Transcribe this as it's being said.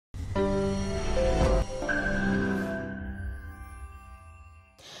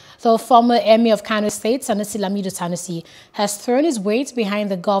The former Emir of Kano State, Sanusi Lamido Sanusi, has thrown his weight behind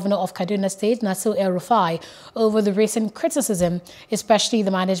the Governor of Kaduna State, Nasir El-Rufai, over the recent criticism, especially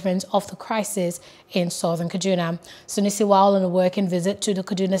the management of the crisis in Southern Kaduna. Sanusi, while on a working visit to the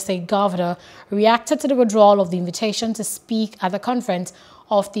Kaduna State Governor, reacted to the withdrawal of the invitation to speak at the conference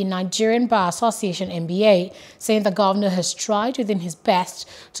of the Nigerian Bar Association (NBA), saying the governor has tried within his best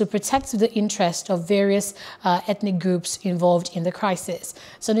to protect the interest of various ethnic groups involved in the crisis.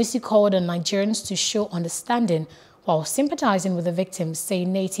 Sanusi called on Nigerians to show understanding while sympathizing with the victims,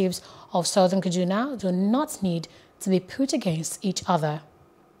 saying natives of Southern Kaduna do not need to be put against each other.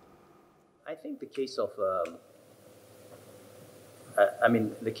 I think the case of,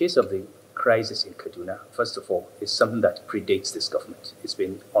 the case of the crisis in Kaduna, first of all, is something that predates this government. It's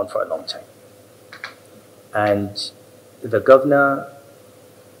been on for a long time. And the governor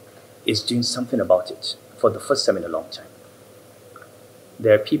is doing something about it for the first time in a long time.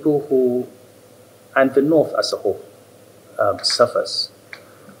 There are people who, and the North as a whole, suffers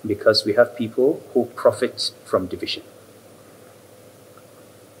because we have people who profit from division.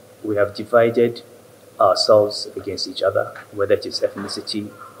 We have divided ourselves against each other, whether it is ethnicity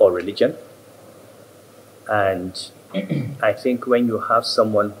or religion. And I think when you have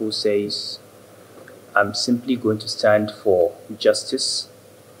someone who says, I'm simply going to stand for justice,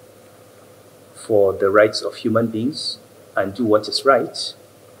 for the rights of human beings, and do what is right,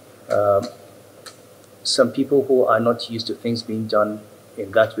 some people who are not used to things being done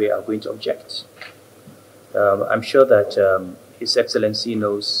in that way are going to object. I'm sure that His Excellency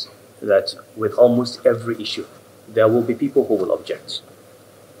knows that with almost every issue, there will be people who will object.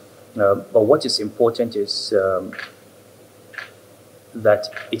 But what is important is that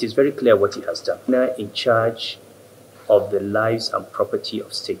it is very clear what he has done. In charge of the lives and property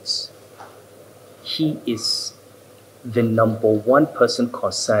of states, he is the #1 person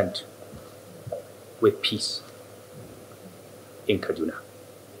concerned with peace in Kaduna.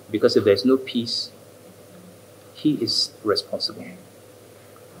 Because if there's no peace, he is responsible.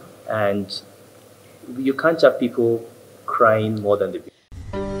 And you can't have people crying more than the